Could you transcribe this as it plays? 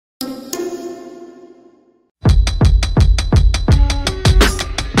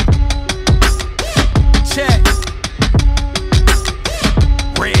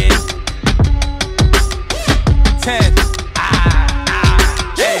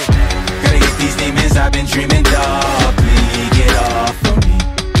been dreaming darkly. Get off of me.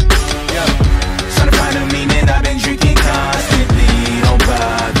 Yeah. Trying to find a meaning, I've been drinking constantly. Don't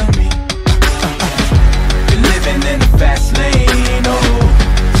bother me. Been living in the fast lane, oh.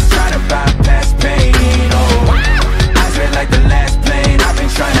 Just trying to bypass pain, oh. Eyes red like the last plane. I've been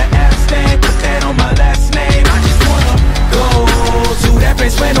trying to abstain, put that on my last name. I just wanna go to that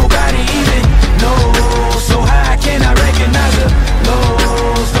place where nobody even knows. So high, can I recognize the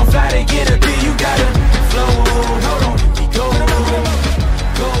lows? Don't fly to get a beat, you gotta flow. Hold on, we go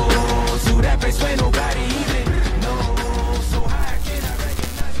to that place where nobody even knows. So high, can I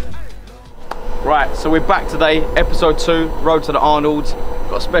recognize the... Right, so we're back today, episode 2, Road to the Arnold.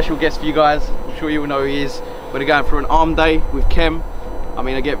 Got a special guest for you guys. I'm sure you all know who he is. We're going through an arm day with Kem. I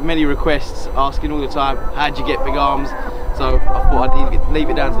mean, I get many requests asking all the time, how'd you get big arms? So I thought I'd leave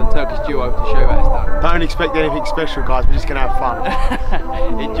it down to the Turkish duo to show you how it's done. Don't expect anything special, guys. We're just gonna have fun.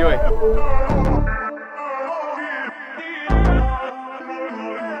 Enjoy.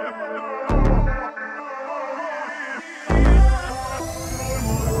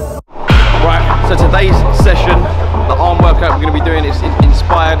 Right, so today's session, the arm workout we're going to be doing is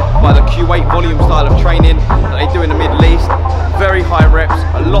inspired by the Kuwait volume style of training that they do in the Middle East. Very high reps,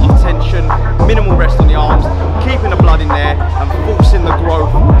 a lot of tension, minimal rest on the arms, keeping the blood in there and forcing the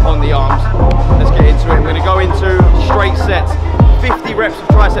growth on the arms. Let's get into it. We're going to go into straight sets, 50 reps of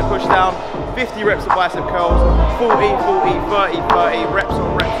tricep push down, 50 reps of bicep curls, 40, 40, 30, 30, reps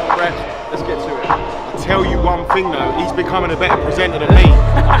on reps on reps. Let's get to it. I'll tell you one thing though, he's becoming a better presenter than me.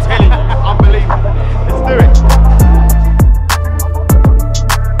 I'm telling you, unbelievable. Let's do it.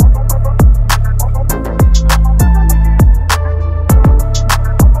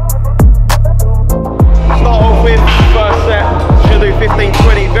 Start off with first set, we're going to do 15,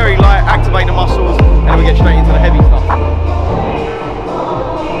 20, very light, activate the muscles, and then we get straight into the heavy stuff.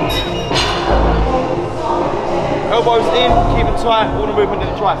 Elbows in, keep them tight, all the movement in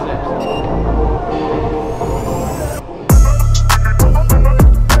the triceps.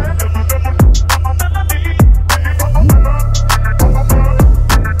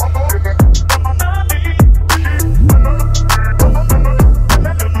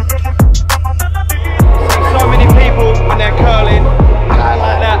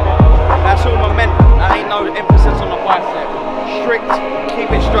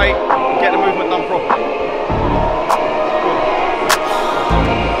 Keep it straight, get the movement done properly.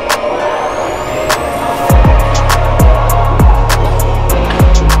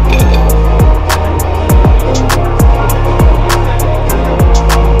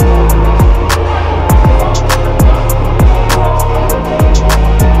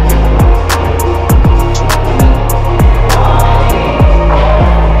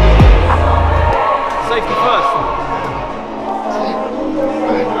 Safety first.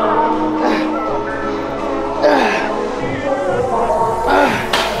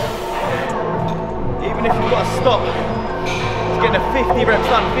 Even if you've got to stop to get the 50 reps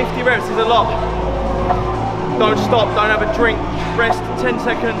done, 50 reps is a lot. Don't stop, don't have a drink, rest 10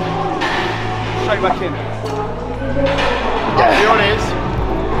 seconds, straight back in. I'll be honest,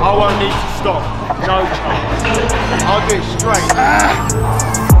 I won't need to stop, no chance. I'll do it straight.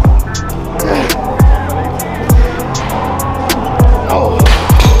 Oh.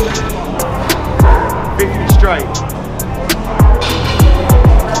 50 straight.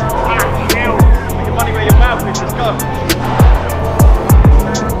 Make your money where your mouth is, let's go.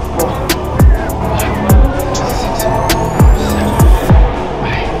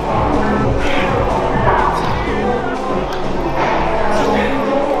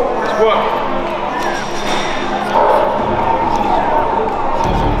 Let's work.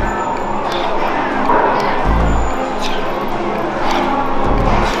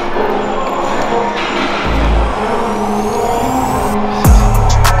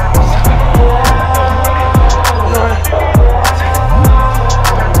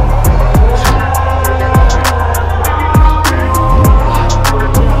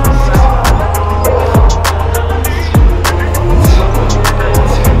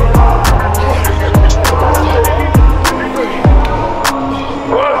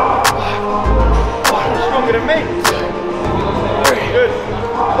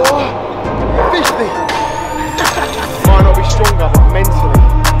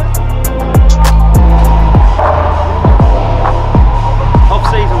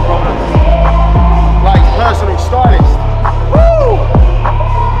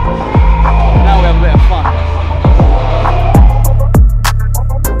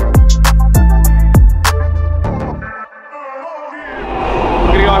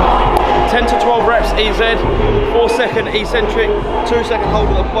 EZ, 4 second eccentric, 2 second hold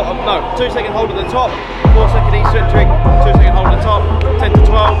at the bottom, no, 2 second hold at the top, 4 second eccentric, 2 second hold at the top, 10 to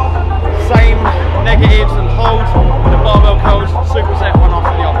 12. Same negatives and holds with the barbell curls, superset one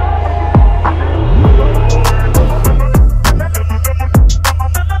after the other.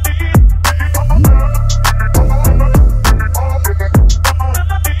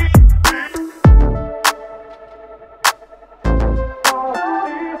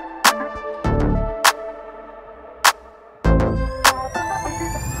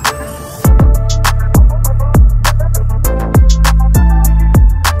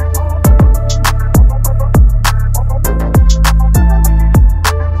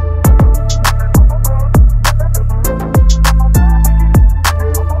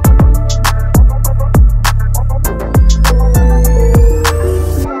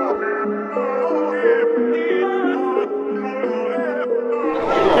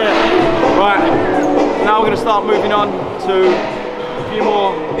 Start moving on to a few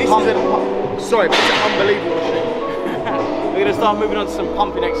more. Sorry, but it's an unbelievable machine. We're going to start moving on to some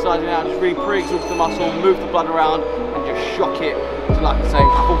pumping exercises now. Just really pre-exhaust the muscle, move the blood around, and just shock it to, like I say,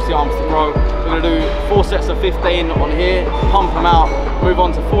 force the arms to grow. We're going to do 4 sets of 15 on here, pump them out, move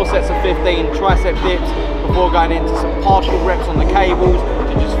on to 4 sets of 15 tricep dips before going into some partial reps on the cables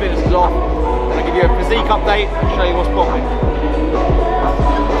to just finish us off. Then I'll give you a physique update and show you what's popping.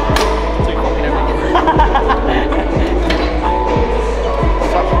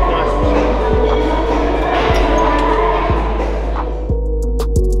 Such a nice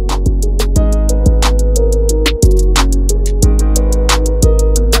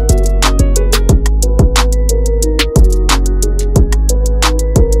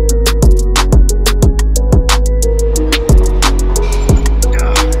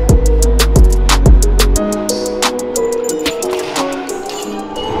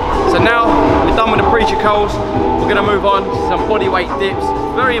We're going to move on to some body weight dips.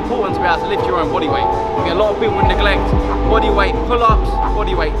 It's very important to be able to lift your own body weight. I mean, a lot of people neglect body weight pull-ups,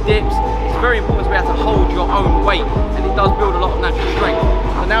 body weight dips. It's very important to be able to hold your own weight, and it does build a lot of natural strength.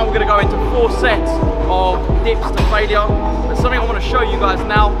 So now we're going to go into 4 sets of dips to failure. But something I want to show you guys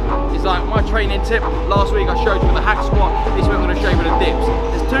now is like my training tip. Last week I showed you with the hack squat. This week I'm going to show you with the dips.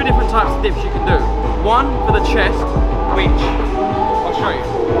 There's 2 different types of dips you can do. One for the chest, which I'll show you.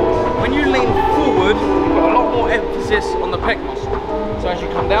 When you lean forward, you've got a lot more emphasis on the pec muscle. So as you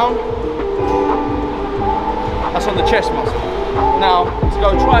come down, that's on the chest muscle. Now, to go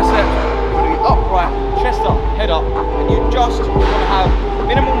triceps, you're going to be upright, chest up, head up, and you just want to have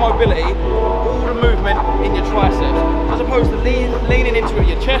minimal mobility, all the movement in your triceps, as opposed to leaning into it,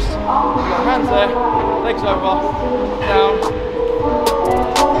 your chest, you've got hands there, legs over, down,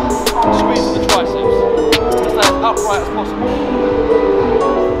 squeeze the triceps, and stay as upright as possible.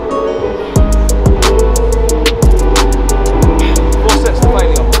 4 sets to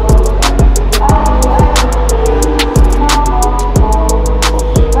failure.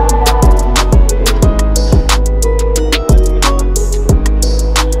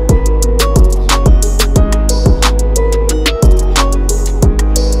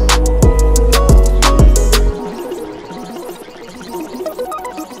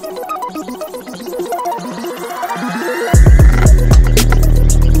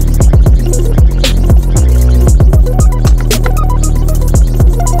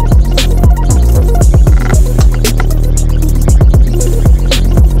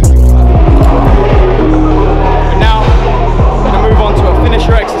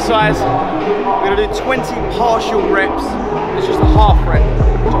 We're going to do 20 partial reps. It's just a half rep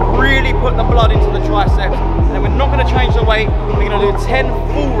to really put the blood into the triceps, and then we're not going to change the weight. We're going to do 10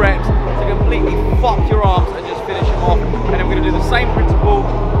 full reps to completely fuck your arms and just finish them off. And then we're going to do the same principle,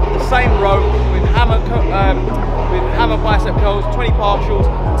 the same rope with hammer bicep curls, 20 partials,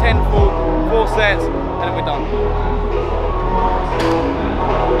 10 full, 4 sets, and then we're done.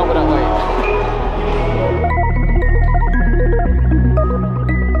 Not with that weight.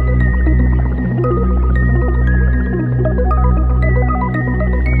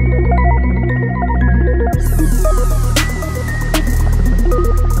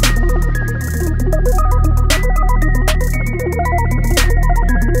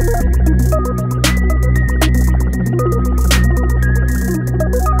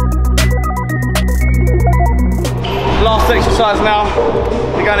 Exercise now,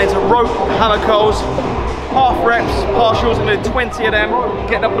 we're going into rope hammer curls, half reps, partials, and do 20 of them,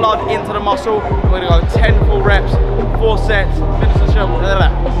 get the blood into the muscle. We're going to go 10 full reps, 4 sets,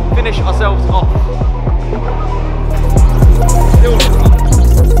 finish ourselves off. Still not done.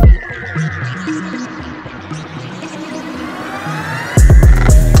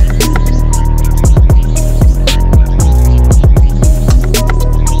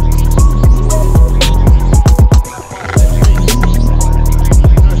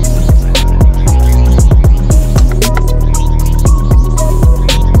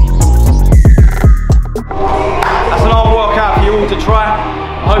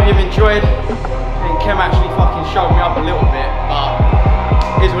 I hope you've enjoyed. I think Kem actually fucking showed me up a little bit,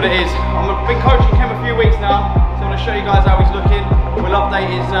 but it is what it is. I've been coaching Kem a few weeks now, so I'm going to show you guys how he's looking. We'll update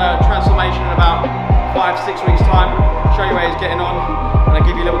his transformation in about 5-6 weeks time, show you where he's getting on, and I'll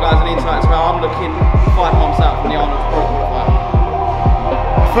give you little guys an insight to how I'm looking 5 months out from the Arnold Pro Qualifier.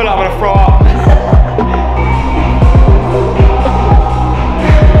 I feel like I'm going to throw up.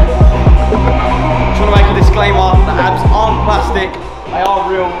 Just want to make a disclaimer, the abs aren't plastic, they are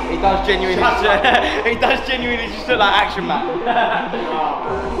real. He does genuinely just look like Action Man.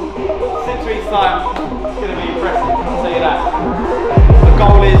 6 weeks time, it's going to be impressive, I'll tell you that. The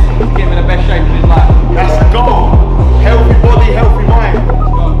goal is to get him in the best shape of his life. That's the goal. Healthy body, healthy mind.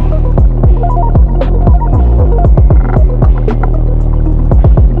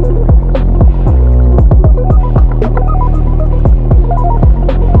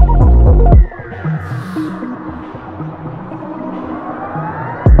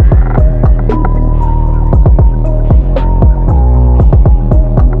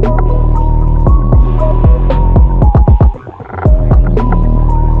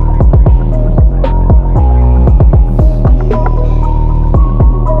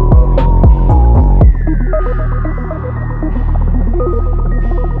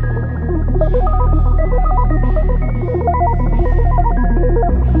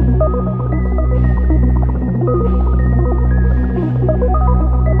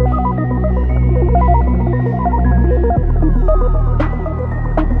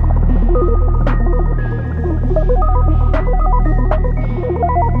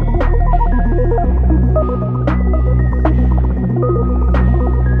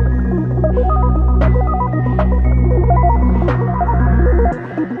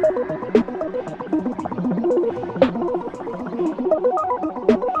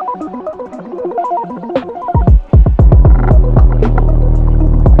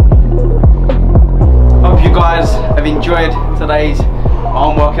 Have enjoyed today's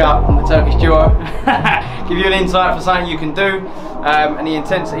arm workout from the Turkish duo. Give you an insight for something you can do and the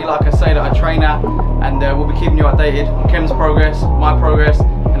intensity, like I say, that I train at, and we'll be keeping you updated on Kem's progress, my progress,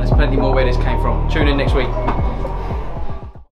 and there's plenty more where this came from. Tune in next week.